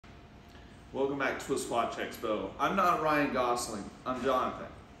Welcome back to SwissWatchExpo. I'm not Ryan Gosling, I'm Jonathan,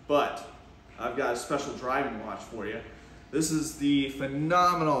 but I've got a special driving watch for you. This is the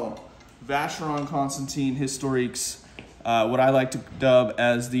phenomenal Vacheron Constantin Historiques, what I like to dub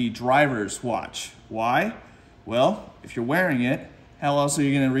as the driver's watch. Why? Well, if you're wearing it, how else are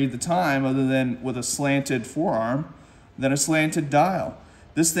you going to read the time other than with a slanted forearm, than a slanted dial?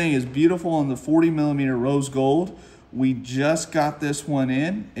 This thing is beautiful in the 40mm rose gold. We just got this one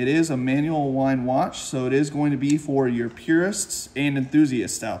in. It is a manual wind watch, so it is going to be for your purists and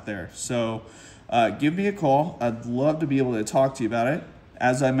enthusiasts out there. So give me a call. I'd love to be able to talk to you about it.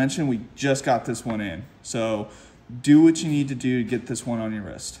 As I mentioned, we just got this one in. So do what you need to do to get this one on your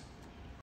wrist.